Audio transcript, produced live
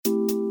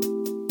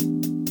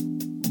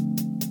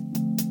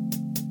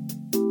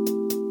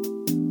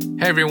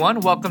Hey everyone,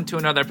 welcome to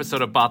another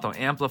episode of Bothell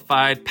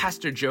Amplified.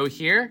 Pastor Joe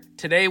here.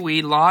 Today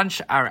we launch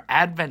our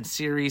Advent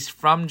series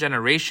From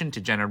Generation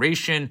to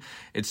Generation.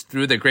 It's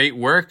through the great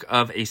work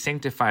of a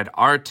sanctified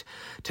art.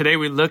 Today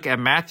we look at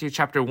Matthew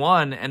chapter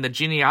 1 and the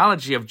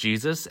genealogy of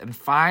Jesus and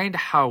find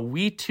how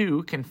we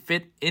too can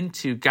fit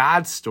into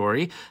God's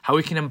story, how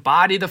we can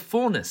embody the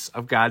fullness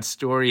of God's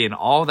story in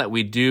all that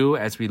we do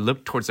as we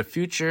look towards the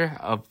future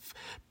of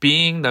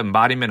being the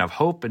embodiment of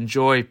hope and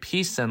joy,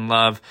 peace and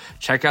love.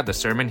 Check out the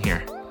sermon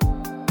here.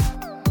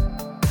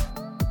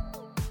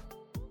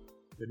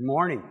 Good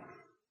morning.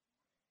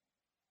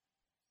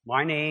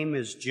 My name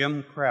is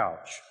Jim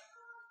Crouch,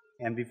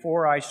 and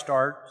before I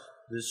start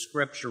this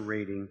scripture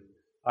reading,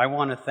 I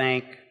want to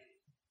thank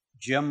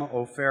Jim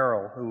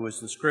O'Farrell, who was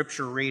the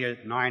scripture reader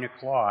at 9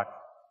 o'clock,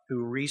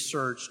 who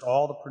researched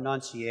all the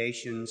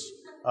pronunciations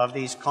of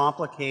these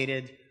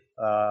complicated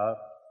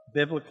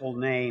biblical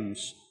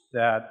names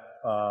that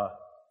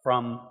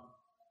from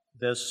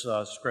this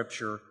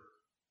scripture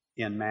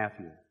in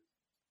Matthew.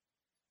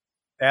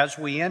 As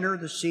we enter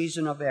the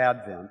season of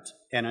Advent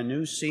and a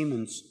new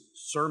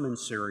sermon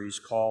series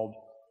called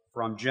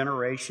From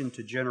Generation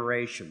to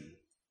Generation,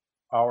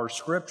 our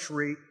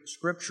scripture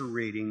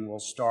reading will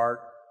start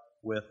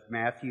with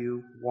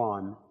Matthew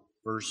 1,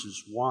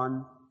 verses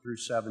 1 through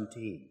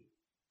 17,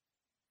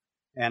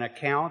 an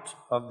account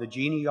of the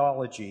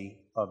genealogy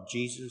of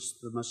Jesus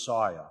the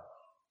Messiah,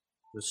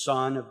 the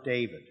son of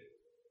David,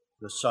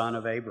 the son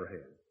of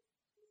Abraham.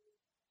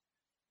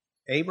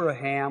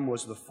 Abraham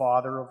was the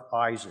father of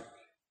Isaac,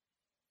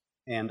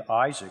 and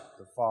Isaac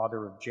the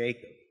father of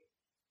Jacob,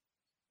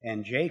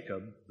 and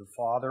Jacob the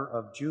father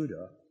of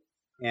Judah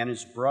and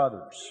his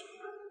brothers,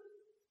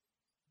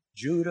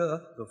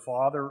 Judah the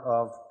father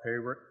of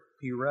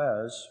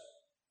Perez,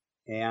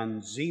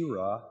 and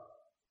Zerah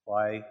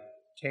by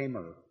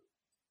Tamar,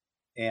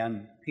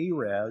 and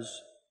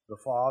Perez the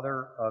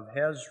father of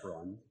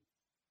Hezron,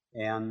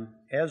 and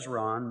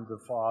Hezron the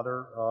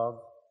father of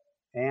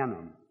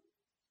Anam,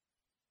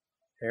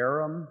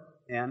 Aram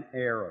and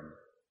Aram,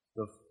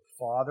 the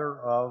father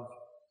of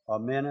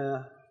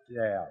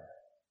Amminadab,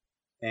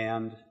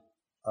 and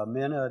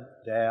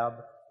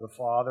Amminadab the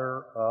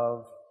father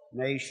of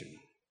Nahshon,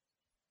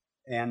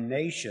 and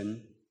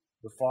Nahshon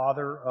the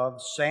father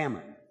of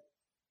Salmon.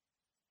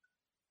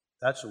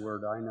 That's a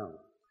word I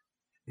know.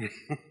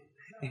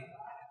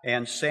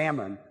 And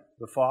Salmon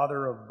the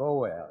father of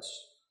Boaz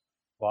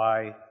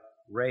by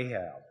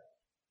Rahab,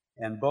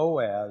 and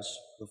Boaz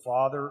the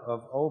father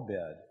of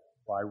Obed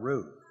by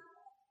Ruth,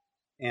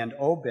 and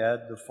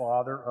Obed the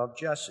father of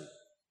Jesse,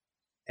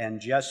 and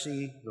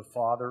Jesse the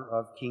father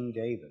of King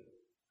David.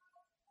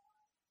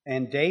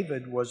 And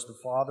David was the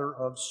father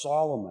of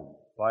Solomon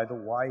by the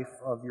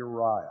wife of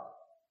Uriah,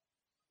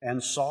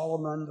 and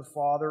Solomon the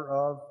father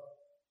of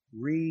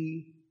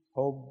Rehoboam,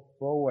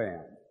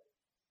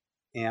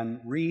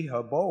 and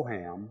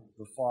Rehoboam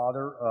the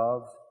father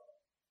of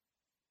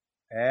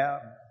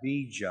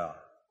Abijah,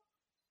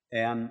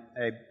 and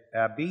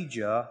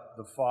Abijah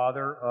the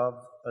father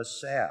of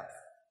Asaph,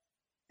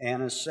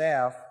 and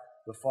Asaph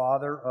the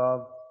father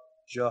of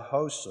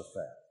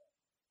Jehoshaphat,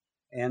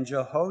 and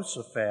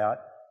Jehoshaphat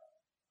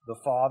the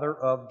father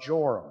of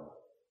Joram,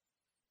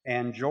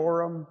 and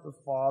Joram the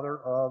father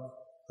of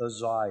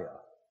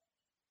Uzziah,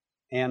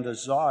 and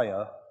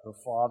Uzziah the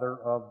father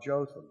of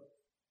Jotham,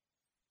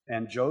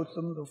 and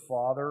Jotham the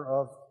father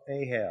of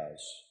Ahaz,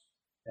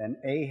 and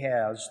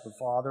Ahaz the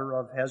father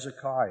of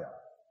Hezekiah,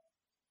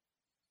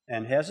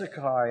 and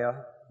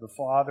Hezekiah the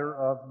father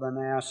of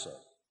Manasseh,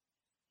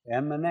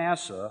 and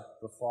Manasseh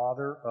the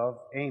father of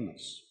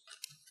Amos,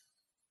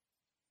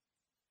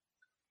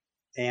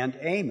 and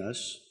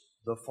Amos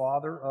the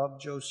father of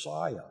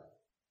Josiah,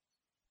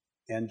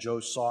 and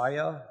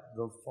Josiah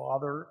the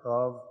father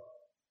of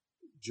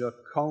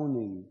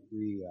Jeconiah,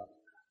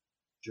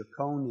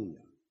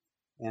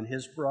 and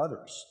his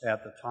brothers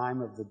at the time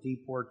of the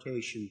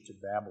deportation to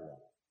Babylon.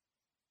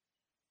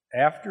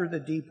 After the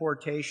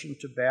deportation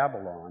to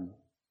Babylon,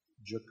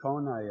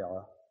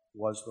 Jeconiah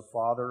was the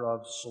father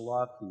of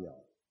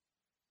Salathiel,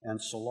 and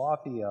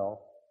Salathiel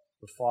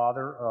the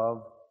father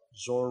of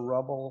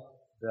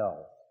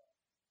Zerubbabel,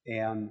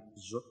 and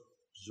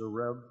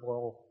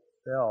Zerubbabel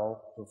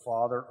the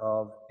father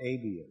of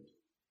Abiud,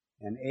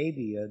 and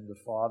Abiud the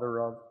father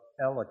of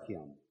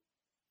Eliakim,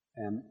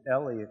 and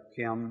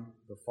Eliakim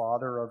the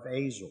father of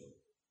Azor,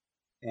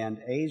 and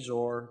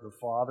Azor the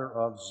father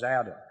of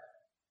Zadok,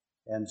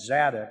 and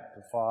Zadok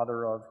the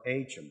father of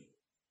Achim,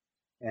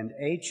 and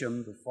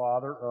Achim the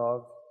father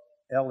of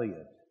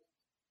Eliud,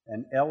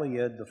 and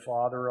Eliud the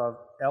father of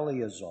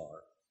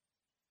Eleazar,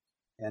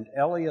 and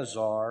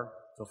Eleazar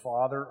the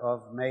father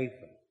of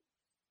Mathan,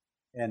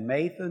 and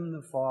Mathan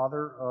the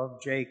father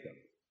of Jacob,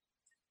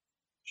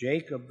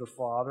 Jacob the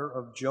father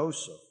of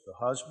Joseph, the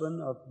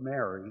husband of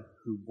Mary,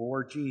 who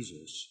bore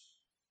Jesus,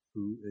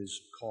 who is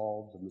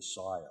called the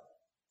Messiah.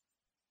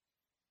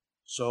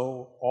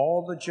 So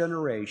all the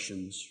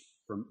generations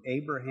from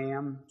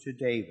Abraham to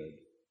David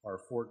are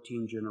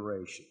 14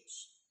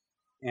 generations,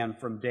 and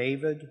from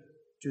David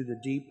to the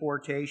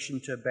deportation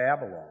to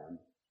Babylon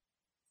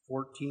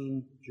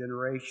 14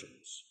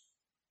 generations.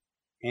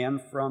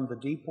 And from the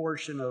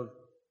deportation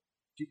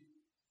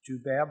to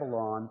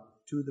Babylon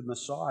to the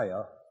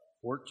Messiah,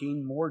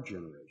 14 more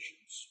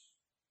generations.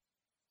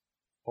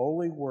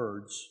 Holy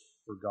words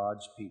for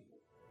God's people.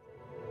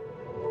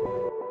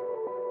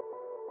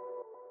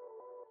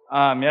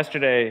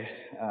 Yesterday,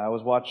 I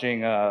was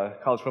watching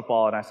college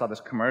football, and I saw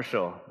this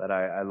commercial that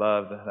I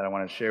loved that I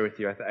want to share with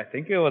you. I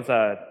think it was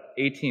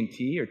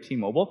AT&T or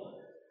T-Mobile,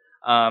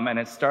 and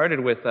it started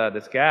with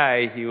this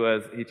guy.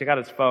 He took out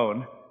his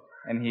phone,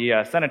 and he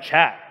sent a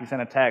chat. He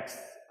sent a text,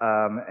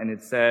 and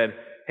it said,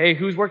 "Hey,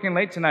 who's working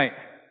late tonight?"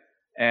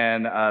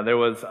 And there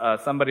was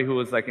somebody who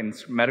was like in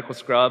medical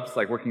scrubs,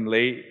 like working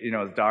late. It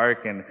was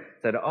dark, and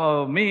said,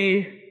 "Oh,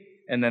 me."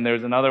 And then there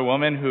was another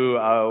woman who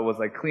was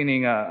like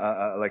cleaning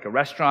like a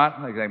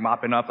restaurant, like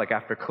mopping up like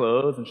after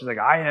clothes, and she's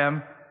like, "I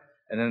am."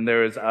 And then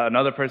there was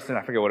another person,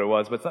 I forget what it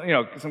was, but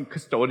some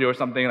custodial or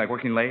something, like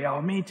working late.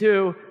 "Oh, me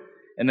too."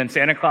 And then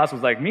Santa Claus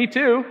was like, "Me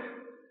too."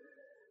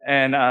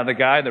 And the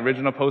guy, the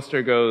original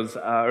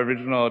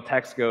original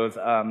text goes,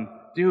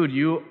 "Dude,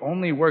 you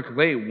only work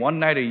late one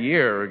night a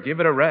year, or give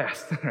it a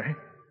rest." Right?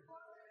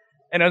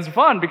 And it was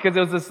fun because it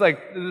was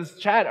this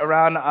chat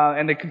around,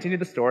 and they continued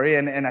the story,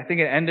 and I think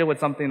it ended with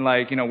something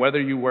like,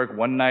 whether you work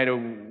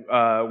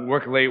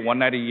work late one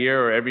night a year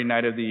or every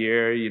night of the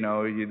year,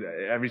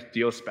 every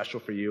deal is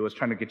special for you. It was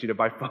trying to get you to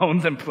buy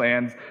phones and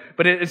plans.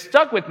 But it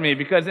stuck with me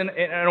because in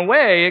a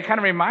way, it kind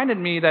of reminded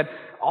me that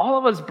all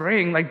of us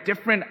bring like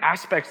different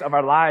aspects of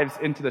our lives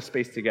into the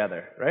space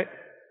together, right?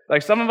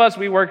 Like some of us,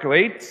 we work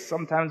late.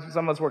 Sometimes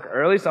some of us work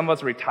early. Some of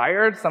us are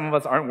retired. Some of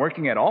us aren't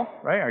working at all,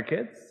 right? Our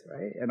kids,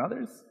 right? And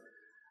others.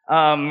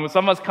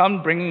 Some of us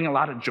come bringing a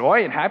lot of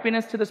joy and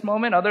happiness to this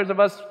moment. Others of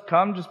us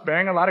come just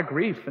bearing a lot of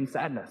grief and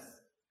sadness.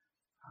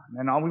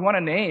 And all we want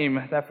to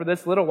name that for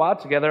this little while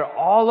together,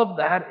 all of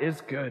that is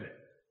good.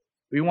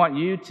 We want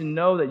you to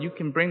know that you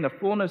can bring the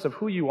fullness of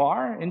who you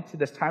are into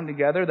this time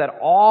together, that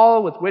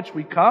all with which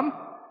we come,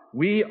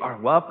 we are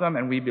welcome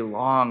and we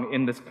belong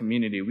in this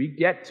community. We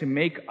get to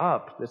make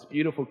up this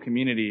beautiful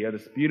community, or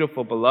this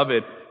beautiful,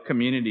 beloved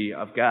community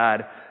of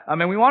God.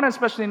 And we want to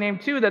especially name,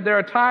 too, that there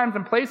are times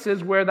and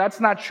places where that's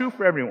not true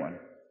for everyone,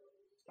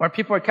 where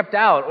people are kept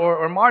out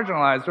or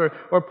marginalized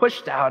or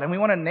pushed out. And we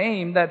want to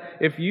name that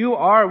if you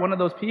are one of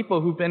those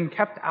people who've been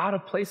kept out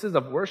of places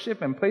of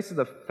worship and places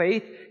of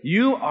faith,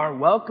 you are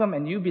welcome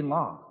and you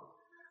belong.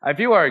 If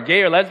you are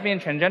gay or lesbian,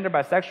 transgender,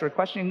 bisexual, or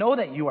questioning, know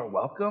that you are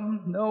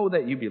welcome. Know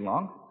that you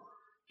belong.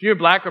 If you're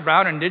black or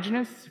brown or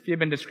indigenous, if you've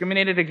been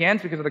discriminated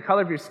against because of the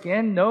color of your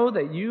skin, know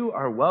that you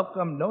are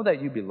welcome. Know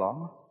that you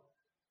belong.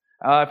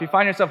 If you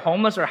find yourself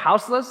homeless or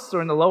houseless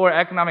or in the lower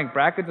economic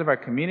brackets of our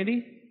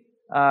community,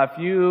 if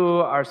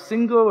you are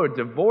single or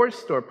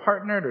divorced or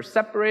partnered or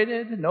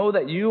separated, know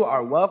that you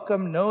are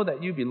welcome. Know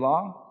that you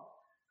belong.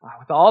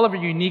 With all of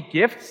your unique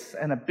gifts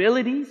and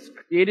abilities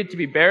created to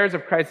be bearers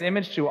of Christ's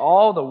image to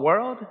all the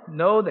world,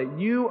 know that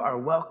you are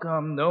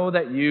welcome. Know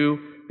that you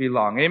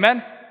belong.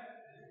 Amen?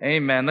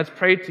 Amen. Let's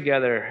pray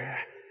together.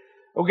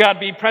 Oh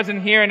God, be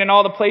present here and in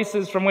all the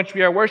places from which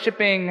we are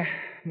worshiping.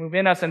 Move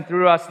in us and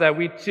through us that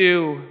we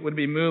too would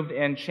be moved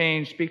and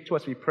changed. Speak to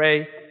us, we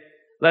pray.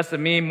 Less of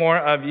me, more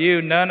of you.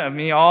 None of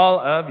me, all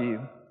of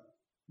you.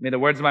 May the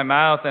words of my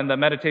mouth and the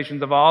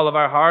meditations of all of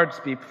our hearts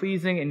be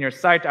pleasing in your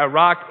sight, our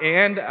rock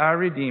and our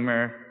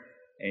Redeemer.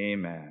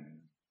 Amen.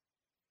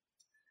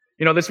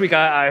 This week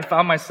I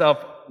found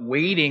myself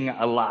waiting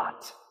a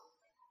lot.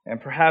 And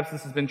perhaps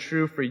this has been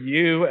true for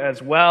you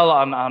as well.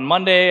 On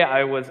Monday,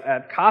 I was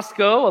at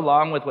Costco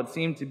along with what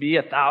seemed to be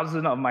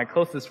 1,000 of my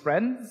closest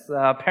friends,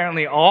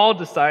 apparently all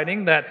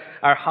deciding that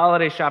our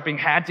holiday shopping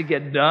had to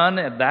get done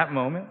at that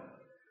moment.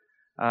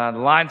 The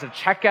lines at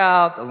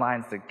checkout, the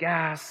lines to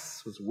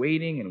gas, was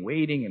waiting and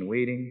waiting and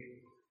waiting.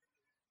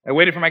 I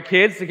waited for my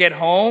kids to get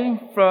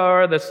home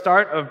for the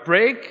start of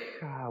break.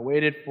 I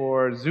waited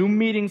for Zoom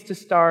meetings to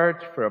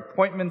start, for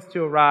appointments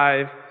to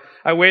arrive.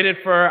 I waited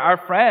for our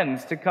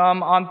friends to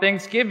come on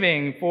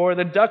Thanksgiving, for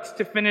the ducks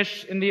to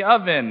finish in the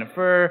oven,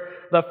 for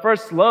the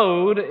first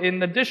load in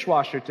the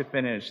dishwasher to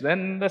finish,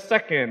 then the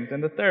second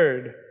and the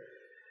third.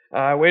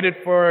 I waited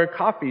for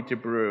coffee to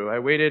brew. I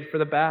waited for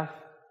the bath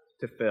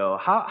to fill.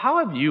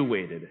 How have you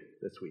waited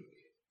this week?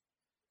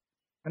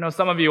 I know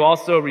some of you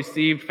also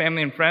received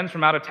family and friends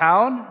from out of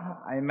town.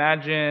 I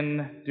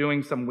imagine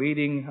doing some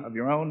waiting of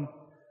your own.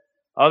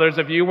 Others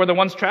of you were the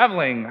ones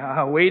traveling,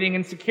 waiting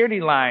in security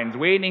lines,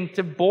 waiting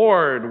to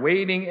board,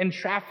 waiting in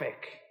traffic.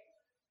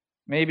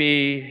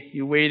 Maybe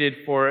you waited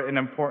for an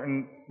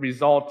important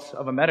result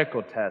of a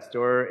medical test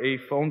or a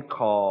phone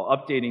call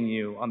updating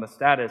you on the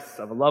status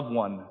of a loved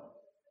one.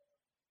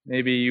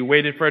 Maybe you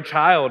waited for a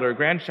child or a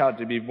grandchild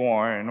to be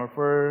born, or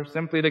for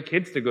simply the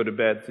kids to go to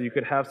bed so you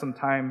could have some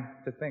time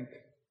to think.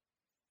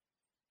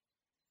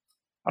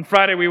 On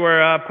Friday, we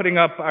were putting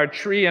up our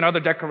tree and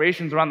other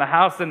decorations around the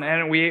house,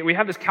 and we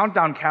have this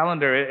countdown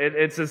calendar.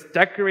 It's this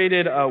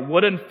decorated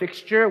wooden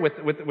fixture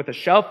with a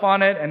shelf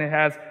on it, and it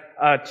has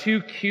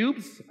 2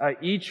 cubes,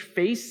 each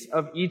face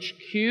of each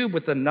cube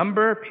with a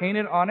number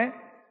painted on it.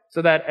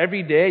 so that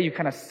every day you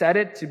kind of set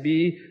it to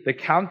be the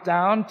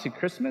countdown to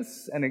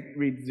Christmas, and it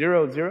reads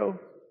 00.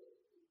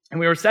 And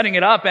we were setting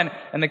it up,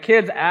 and the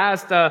kids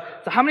asked, so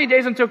how many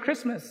days until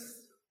Christmas?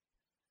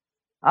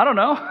 I don't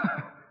know.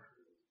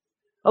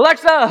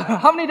 Alexa,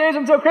 how many days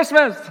until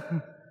Christmas?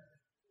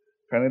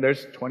 Apparently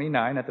there's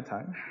 29 at the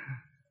time.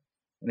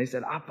 And they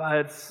said, Appa,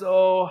 it's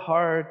so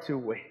hard to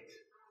wait.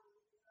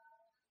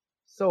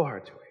 So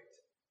hard to wait.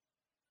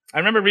 I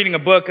remember reading a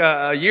book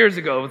years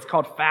ago. It's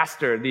called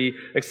Faster, The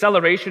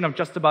Acceleration of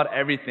Just About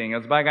Everything. It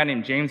was by a guy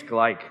named James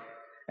Gleick.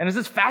 And it's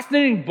this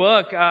fascinating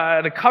book.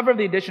 The cover of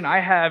the edition I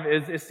have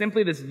is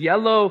simply this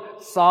yellow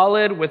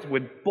solid with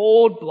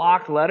bold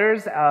block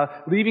letters,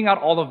 leaving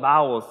out all the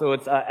vowels. So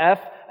it's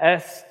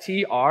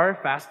F-S-T-R,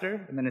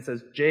 Faster, and then it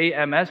says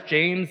J-M-S,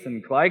 James,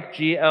 and Gleick,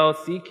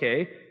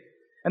 G-L-C-K.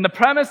 And the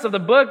premise of the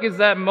book is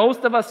that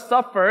most of us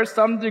suffer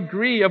some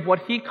degree of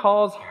what he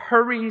calls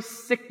hurry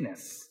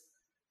sickness.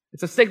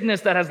 It's a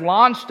sickness that has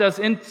launched us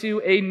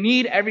into a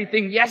need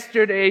everything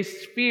yesterday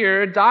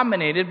sphere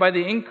dominated by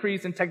the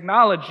increase in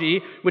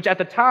technology, which at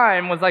the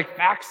time was like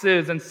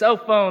faxes and cell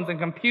phones and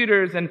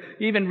computers and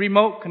even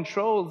remote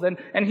controls.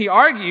 And he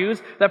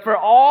argues that for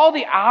all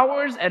the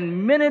hours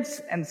and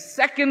minutes and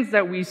seconds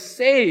that we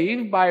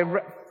save by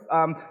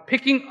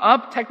picking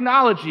up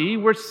technology,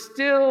 we're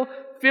still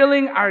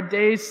filling our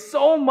days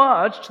so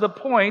much to the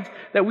point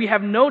that we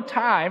have no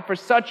time for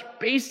such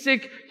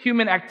basic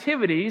human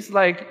activities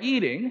like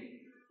eating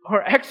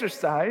or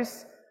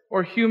exercise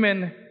or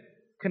human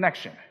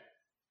connection.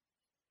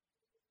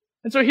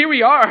 And so here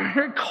we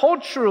are,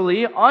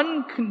 culturally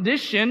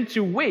unconditioned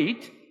to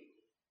wait,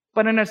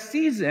 but in a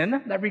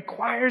season that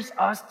requires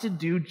us to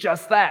do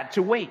just that,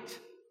 to wait.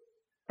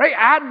 Right?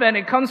 Advent,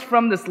 it comes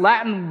from this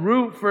Latin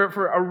root for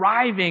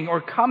arriving or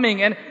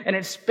coming, and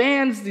it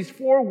spans these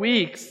 4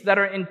 weeks that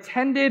are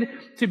intended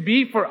to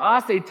be for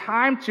us a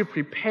time to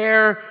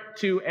prepare,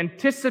 to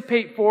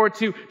anticipate for,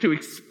 to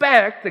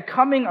expect the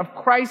coming of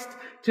Christ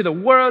to the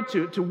world,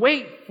 to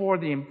wait for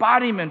the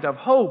embodiment of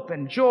hope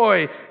and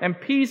joy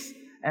and peace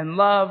and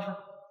love.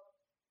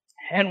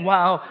 And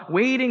while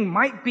waiting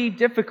might be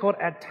difficult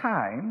at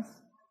times,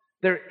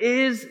 there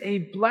is a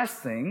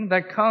blessing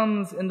that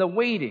comes in the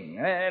waiting,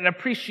 an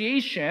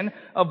appreciation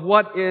of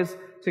what is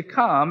to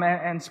come,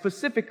 and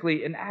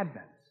specifically in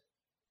Advent.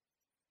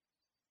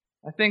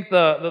 I think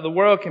the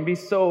world can be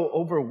so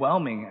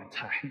overwhelming at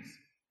times,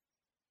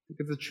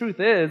 because the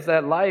truth is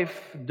that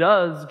life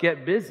does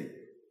get busy.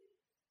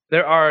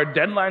 There are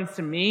deadlines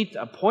to meet,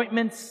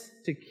 appointments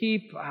to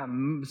keep,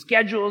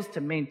 schedules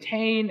to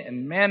maintain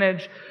and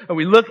manage. And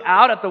we look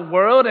out at the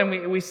world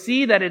and we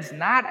see that it's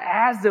not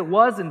as it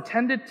was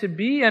intended to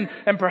be. And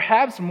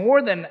perhaps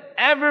more than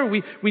ever,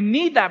 we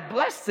need that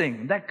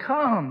blessing that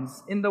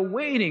comes in the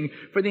waiting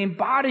for the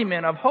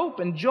embodiment of hope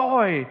and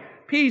joy,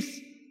 peace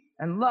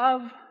and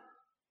love.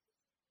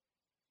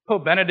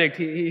 Pope Benedict,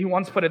 he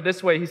once put it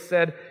this way. He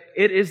said,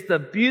 "It is the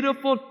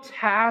beautiful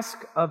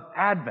task of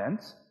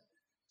Advent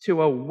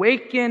to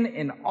awaken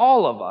in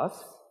all of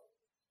us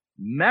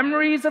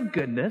memories of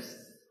goodness,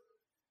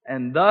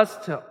 and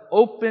thus to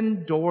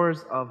open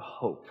doors of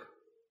hope."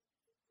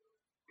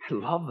 I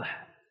love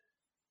that.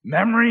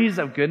 Memories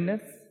of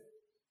goodness,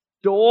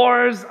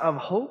 doors of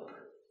hope.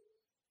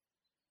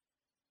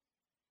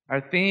 Our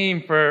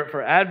theme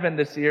for Advent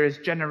this year is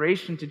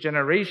generation to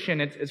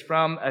generation. It's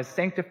from a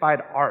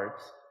sanctified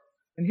art.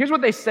 And here's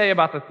what they say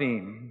about the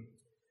theme.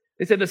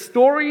 They said the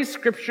stories,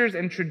 scriptures,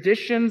 and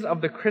traditions of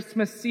the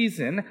Christmas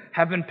season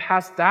have been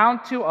passed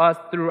down to us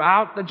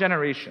throughout the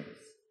generations.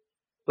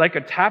 Like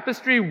a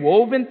tapestry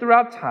woven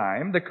throughout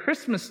time, the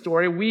Christmas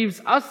story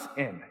weaves us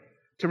in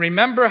to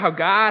remember how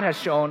God has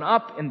shown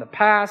up in the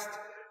past,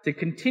 to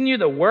continue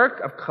the work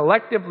of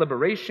collective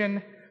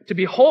liberation, to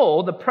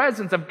behold the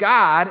presence of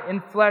God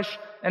in flesh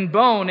and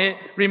bone. It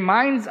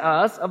reminds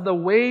us of the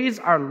ways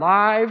our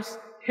lives,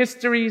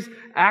 histories,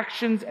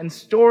 actions, and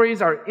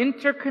stories are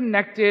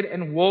interconnected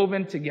and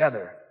woven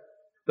together.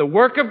 The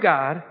work of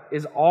God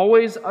is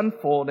always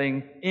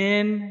unfolding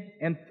in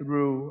and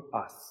through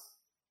us.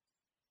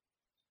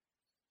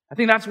 I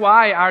think that's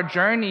why our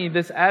journey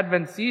this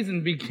Advent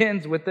season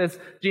begins with this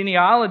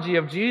genealogy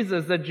of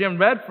Jesus that Jim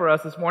read for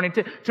us this morning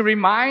to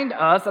remind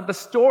us that the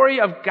story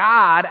of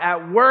God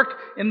at work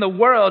in the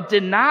world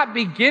did not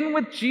begin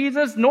with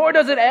Jesus, nor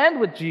does it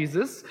end with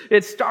Jesus.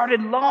 It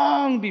started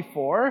long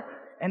before,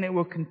 and it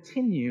will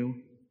continue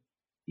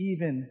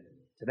even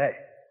today.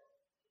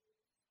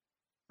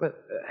 But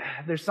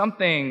there's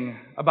something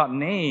about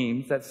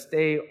names that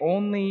stay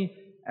only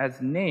as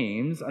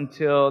names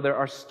until there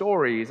are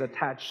stories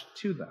attached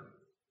to them.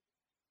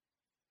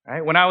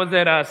 Right? When I was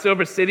at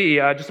Silver City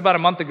just about a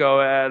month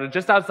ago,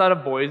 just outside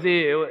of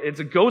Boise, it's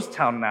a ghost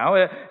town now.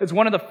 It's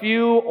one of the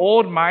few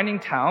old mining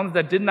towns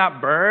that did not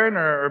burn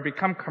or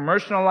become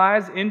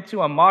commercialized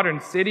into a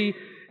modern city.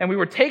 And we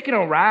were taken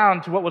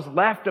around to what was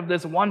left of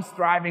this once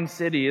thriving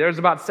city. There's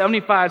about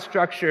 75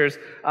 structures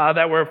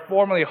that were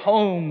formerly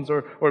homes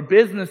or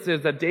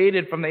businesses that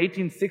dated from the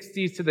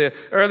 1860s to the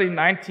early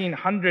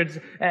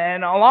 1900s.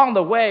 And along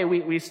the way,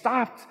 we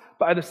stopped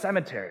by the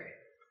cemetery.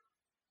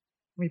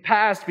 We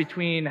passed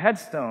between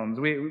headstones.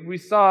 We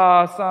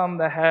saw some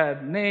that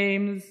had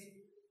names,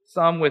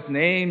 some with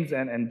names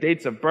and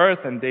dates of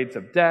birth and dates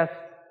of death.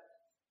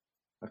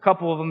 A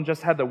couple of them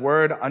just had the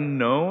word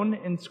unknown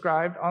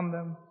inscribed on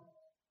them.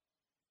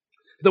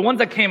 The ones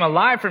that came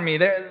alive for me,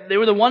 they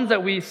were the ones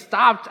that we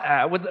stopped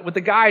at, with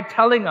the guy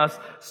telling us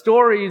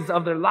stories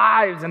of their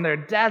lives and their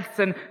deaths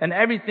and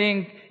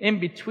everything in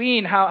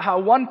between. How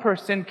one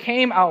person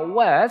came out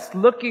west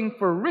looking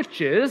for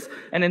riches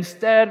and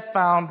instead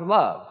found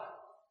love.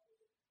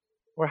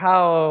 Or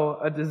how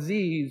a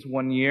disease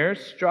one year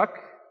struck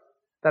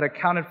that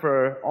accounted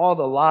for all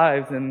the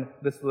lives in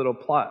this little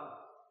plot.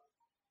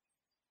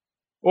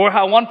 Or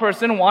how one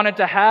person wanted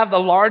to have the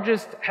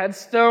largest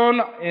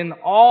headstone in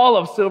all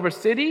of Silver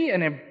City,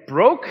 and it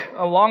broke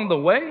along the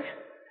way.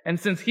 And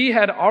since he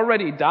had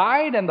already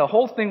died and the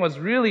whole thing was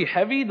really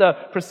heavy, the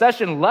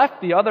procession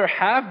left the other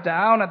half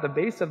down at the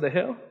base of the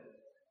hill.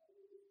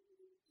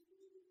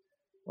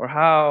 Or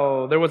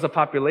how there was a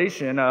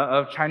population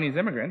of Chinese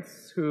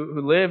immigrants who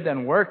lived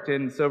and worked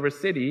in Silver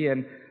City,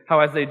 and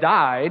how as they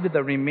died,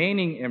 the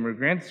remaining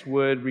immigrants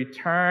would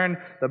return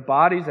the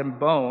bodies and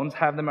bones,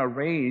 have them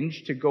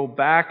arranged to go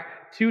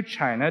back to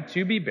China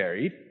to be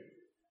buried,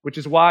 which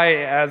is why,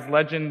 as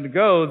legend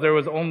goes, there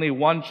was only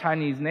one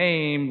Chinese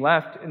name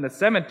left in the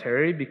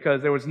cemetery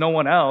because there was no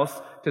one else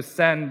to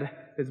send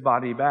his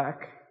body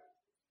back.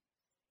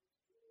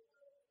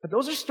 But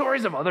those are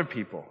stories of other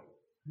people.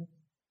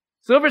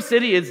 Silver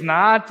City is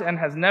not and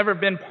has never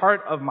been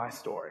part of my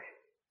story.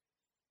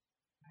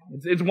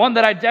 It's one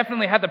that I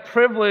definitely had the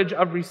privilege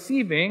of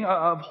receiving,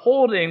 of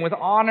holding with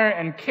honor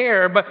and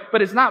care,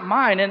 but it's not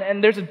mine,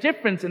 and there's a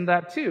difference in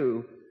that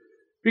too.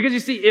 Because you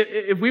see,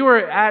 if we were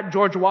at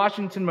George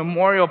Washington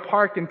Memorial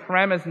Park in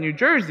Paramus, New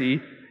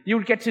Jersey, you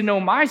would get to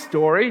know my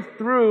story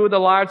through the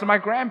lives of my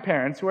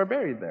grandparents who are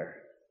buried there.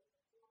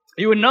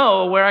 You would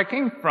know where I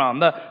came from,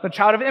 the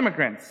child of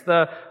immigrants,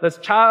 the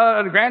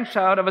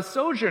grandchild of a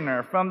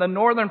sojourner from the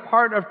northern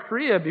part of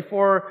Korea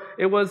before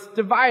it was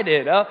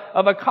divided,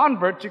 of a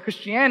convert to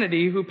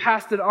Christianity who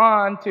passed it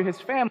on to his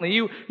family.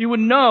 You would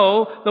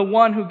know the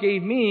one who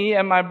gave me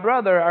and my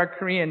brother our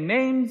Korean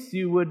names.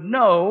 You would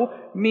know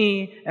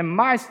me and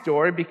my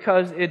story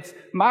because it's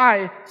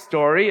my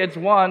story. It's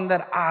one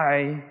that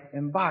I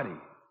embody.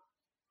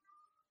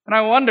 And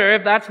I wonder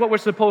if that's what we're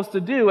supposed to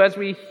do as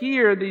we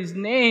hear these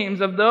names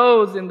of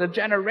those in the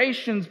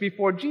generations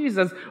before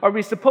Jesus. Are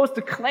we supposed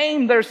to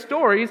claim their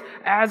stories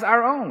as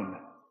our own?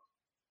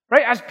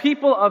 Right? As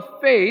people of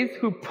faith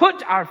who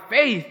put our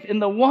faith in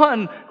the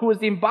one who is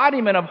the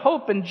embodiment of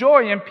hope and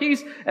joy and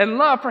peace and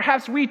love,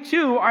 perhaps we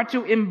too are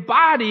to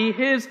embody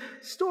his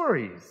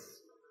stories.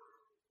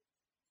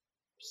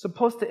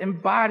 Supposed to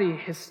embody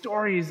his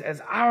stories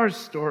as our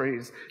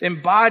stories,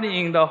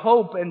 embodying the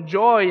hope and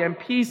joy and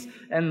peace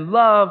and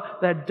love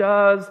that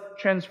does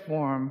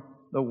transform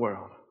the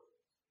world.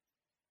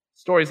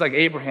 Stories like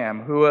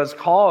Abraham, who was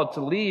called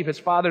to leave his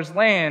father's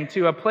land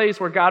to a place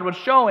where God would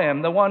show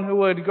him, the one who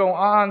would go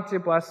on to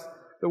bless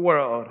the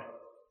world.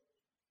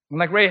 And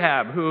like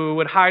Rahab, who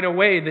would hide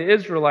away the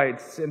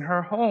Israelites in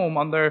her home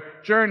on their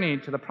journey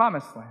to the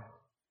promised land.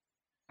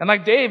 And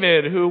like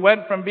David, who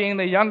went from being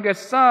the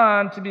youngest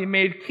son to be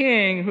made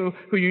king,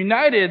 who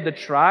united the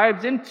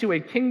tribes into a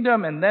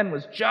kingdom and then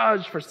was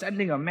judged for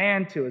sending a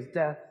man to his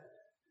death.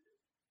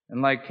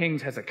 And like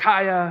Kings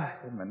Hezekiah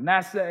and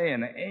Manasseh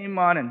and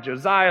Amon and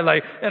Josiah,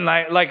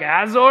 like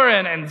Azor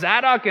and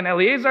Zadok and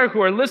Eleazar, who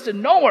are listed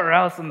nowhere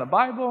else in the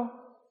Bible.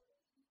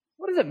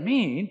 What does it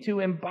mean to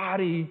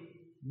embody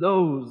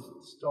those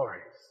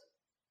stories?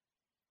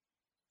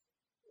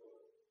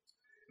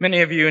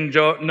 Many of you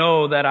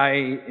know that I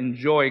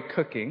enjoy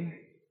cooking.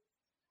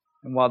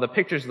 And while the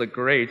pictures look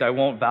great, I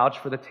won't vouch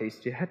for the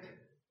taste yet.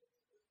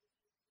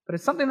 But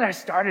it's something that I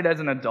started as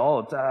an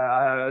adult,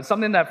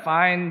 something that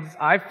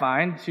I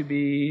find to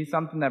be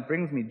something that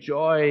brings me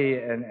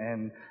joy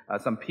and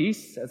some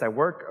peace as I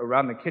work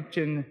around the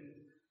kitchen.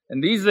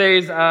 And these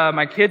days,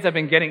 my kids have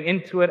been getting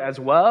into it as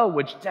well,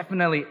 which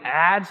definitely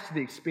adds to the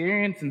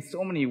experience in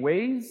so many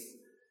ways,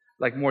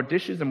 like more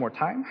dishes and more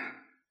time.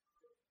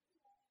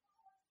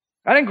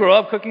 I didn't grow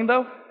up cooking,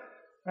 though.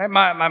 Right?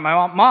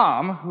 My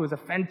mom, who was a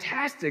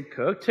fantastic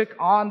cook, took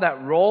on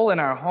that role in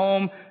our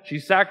home. She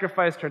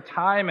sacrificed her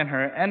time and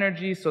her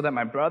energy so that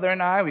my brother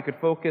and I, we could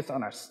focus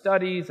on our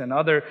studies and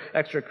other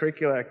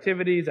extracurricular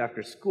activities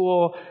after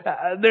school.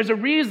 There's a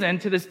reason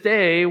to this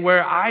day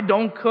where I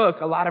don't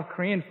cook a lot of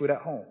Korean food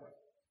at home.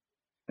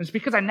 And it's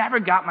because I never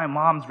got my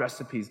mom's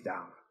recipes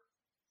down.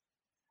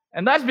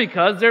 And that's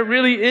because there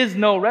really is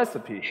no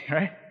recipe,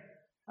 right?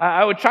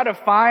 I would try to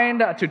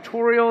find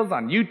tutorials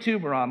on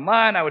YouTube or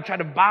online. I would try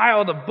to buy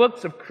all the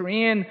books of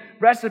Korean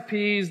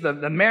recipes, the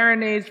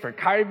marinades for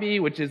kalbi,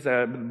 which is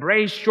a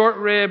braised short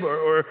rib,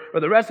 or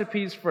the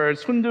recipes for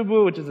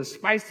sundubu, which is a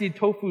spicy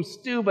tofu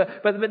stew,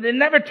 but they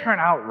never turn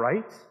out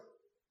right.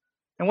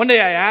 And one day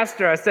I asked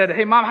her, I said,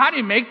 "Hey, Mom, how do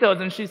you make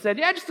those?" And she said,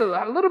 "Yeah, just a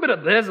little bit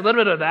of this, a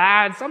little bit of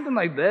that, something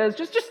like this,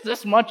 just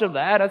this much of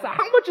that." I said,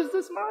 "How much is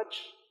this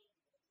much?"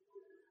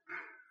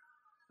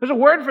 There's a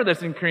word for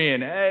this in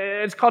Korean.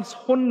 It's called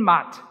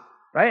손맛,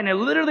 right? And it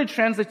literally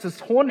translates to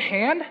손,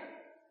 hand,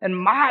 and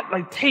mat,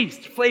 like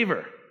taste,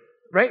 flavor,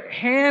 right?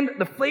 Hand,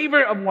 the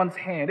flavor of one's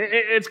hand.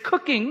 It's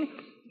cooking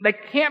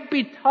that can't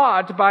be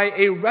taught by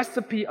a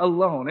recipe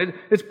alone.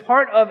 It's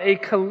part of a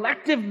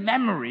collective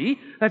memory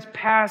that's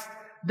passed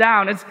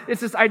down. It's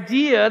this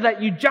idea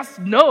that you just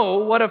know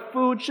what a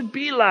food should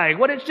be like,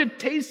 what it should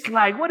taste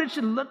like, what it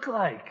should look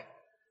like.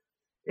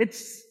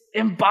 It's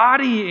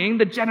embodying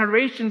the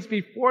generations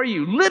before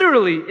you,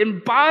 literally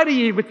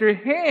embodying with your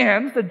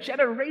hands the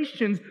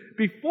generations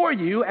before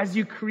you as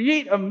you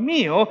create a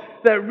meal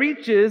that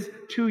reaches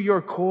to your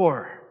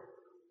core.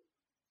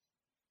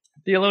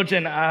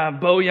 Theologian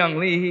Bo Young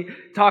Lee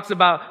talks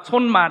about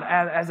손맛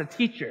as a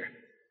teacher.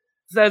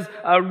 He says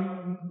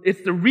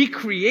it's the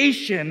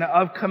recreation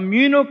of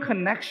communal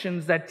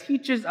connections that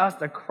teaches us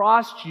to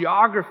cross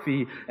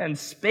geography and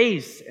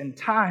space and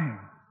time.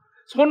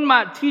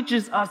 손맛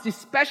teaches us,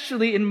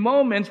 especially in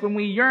moments when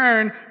we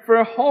yearn for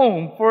a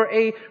home, for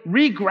a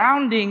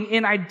regrounding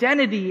in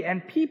identity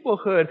and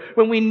peoplehood,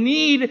 when we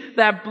need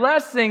that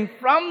blessing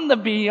from the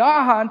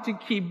beyond to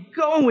keep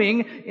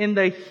going in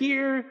the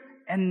here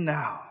and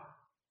now.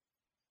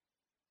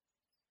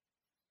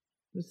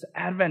 This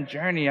Advent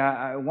journey,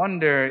 I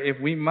wonder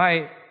if we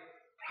might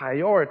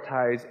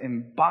prioritize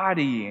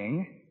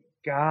embodying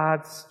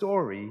God's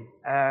story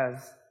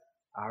as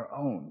our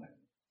own.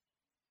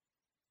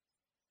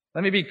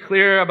 Let me be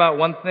clear about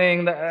one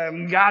thing.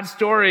 God's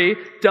story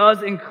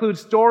does include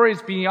stories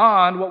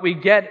beyond what we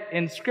get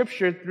in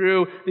Scripture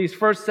through these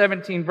first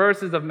 17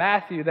 verses of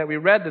Matthew that we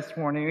read this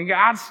morning. And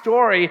God's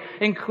story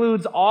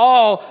includes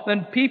all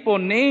the people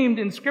named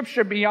in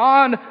Scripture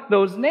beyond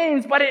those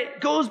names, but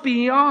it goes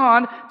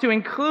beyond to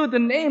include the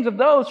names of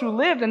those who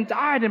lived and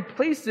died in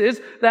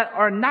places that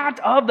are not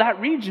of that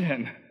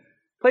region.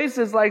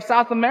 Places like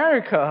South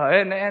America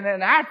and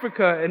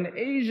Africa and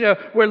Asia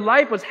where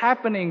life was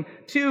happening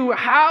too.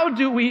 How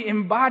do we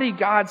embody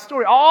God's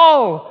story?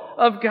 All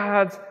of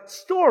God's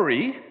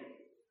story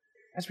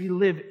as we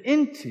live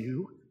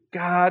into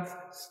God's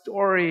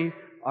story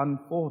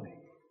unfolding.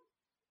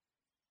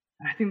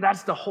 And I think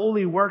that's the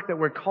holy work that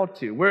we're called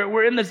to.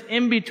 We're in this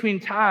in-between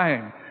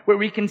time where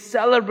we can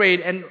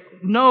celebrate and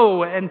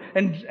know and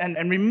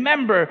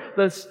remember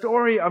the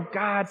story of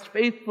God's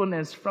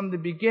faithfulness from the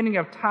beginning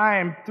of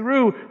time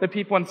through the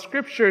people in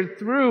Scripture,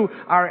 through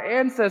our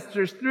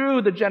ancestors,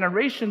 through the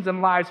generations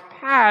and lives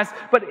past.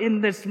 But in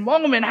this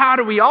moment, how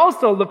do we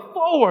also look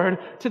forward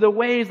to the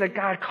ways that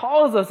God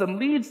calls us and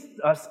leads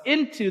us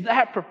into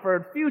that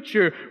preferred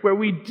future where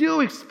we do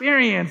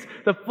experience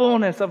the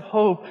fullness of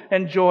hope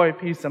and joy,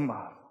 peace, and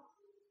love?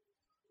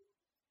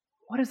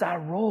 What is our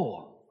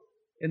role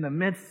in the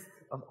midst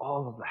of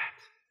all of that?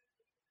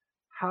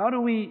 How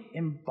do we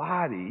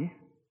embody,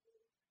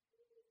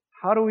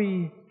 how do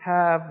we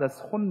have the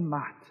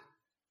손맛,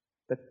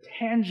 the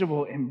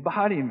tangible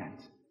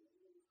embodiment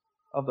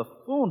of the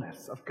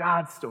fullness of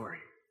God's story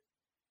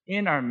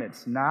in our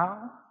midst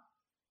now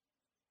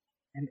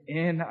and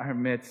in our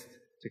midst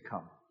to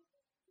come?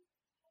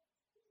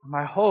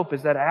 My hope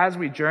is that as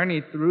we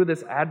journey through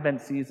this Advent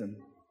season,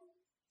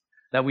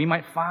 that we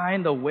might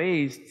find the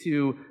ways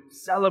to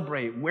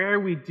celebrate where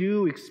we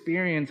do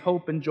experience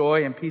hope and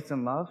joy and peace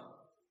and love,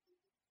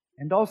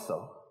 and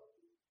also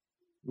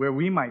where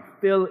we might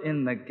fill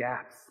in the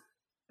gaps,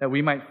 that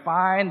we might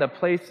find the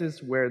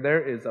places where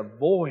there is a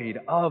void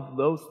of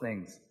those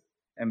things,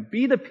 and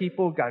be the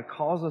people God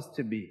calls us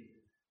to be,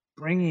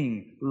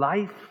 bringing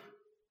life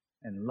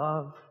and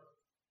love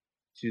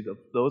to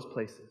those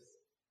places,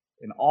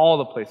 in all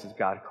the places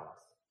God calls.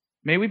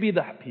 May we be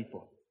that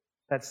people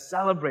that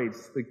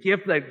celebrates the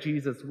gift that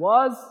Jesus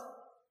was,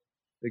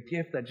 the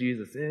gift that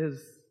Jesus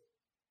is,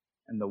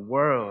 and the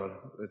world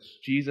which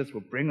Jesus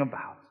will bring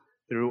about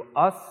through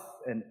us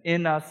and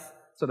in us,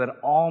 so that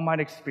all might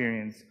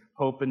experience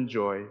hope and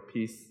joy,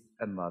 peace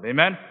and love.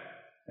 Amen?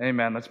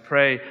 Amen. Let's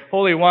pray.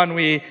 Holy One,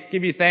 we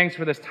give you thanks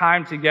for this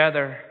time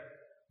together,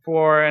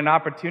 for an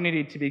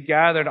opportunity to be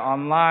gathered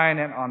online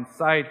and on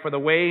site, for the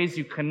ways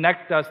you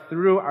connect us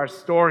through our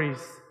stories,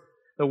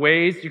 the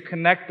ways you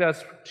connect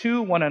us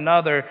to one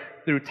another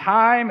through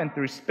time and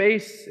through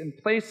space in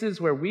places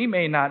where we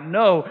may not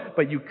know,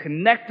 but you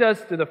connect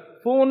us to the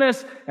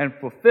fullness and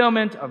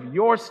fulfillment of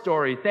your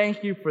story.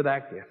 Thank you for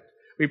that gift.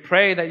 We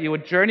pray that you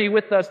would journey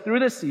with us through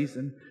this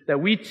season, that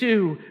we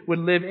too would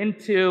live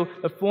into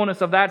the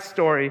fullness of that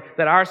story,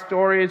 that our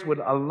stories would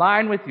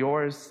align with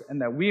yours, and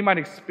that we might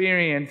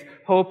experience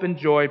hope and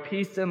joy,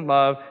 peace and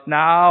love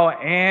now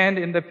and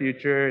in the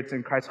future. It's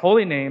in Christ's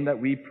holy name that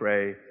we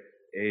pray.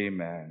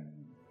 Amen.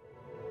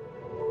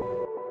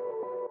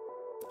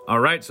 All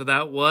right, so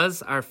that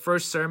was our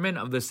first sermon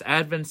of this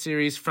Advent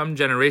series, From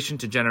Generation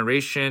to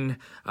Generation.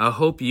 I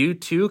hope you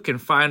too can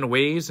find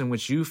ways in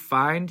which you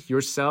find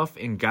yourself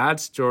in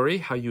God's story,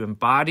 how you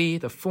embody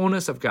the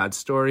fullness of God's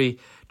story.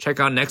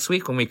 Check out next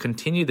week when we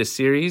continue the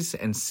series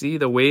and see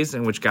the ways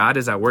in which God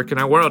is at work in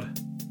our world.